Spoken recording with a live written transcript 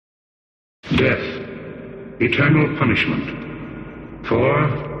Death, eternal punishment for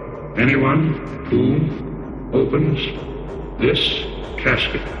anyone who opens this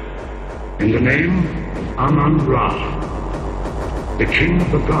casket. In the name of Amun-Ra, the king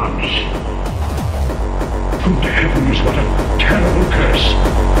of the gods. Good heavens, what a terrible curse!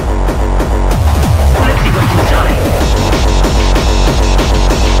 Let's see what's inside.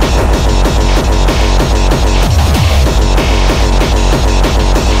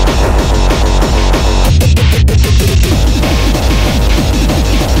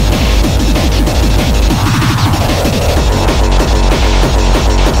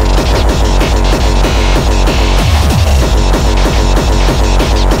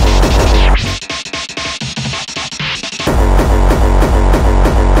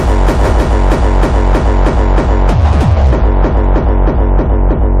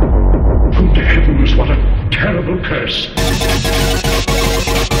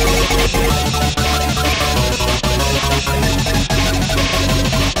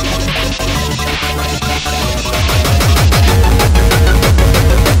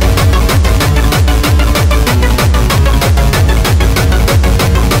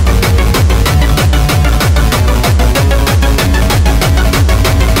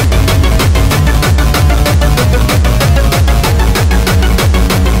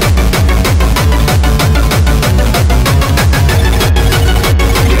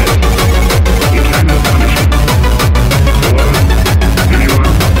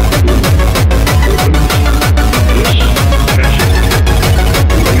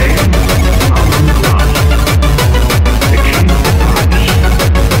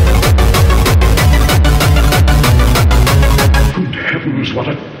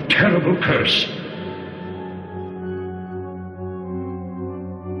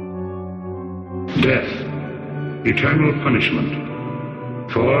 Death, eternal punishment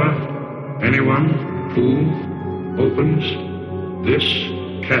for anyone who opens this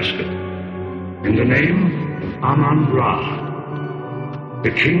casket. In the name of Amun-Ra,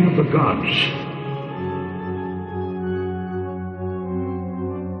 the king of the gods.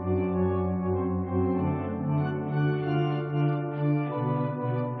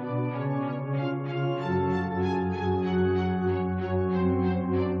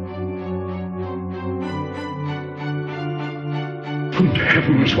 Good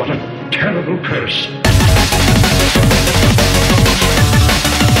heavens, what a terrible curse!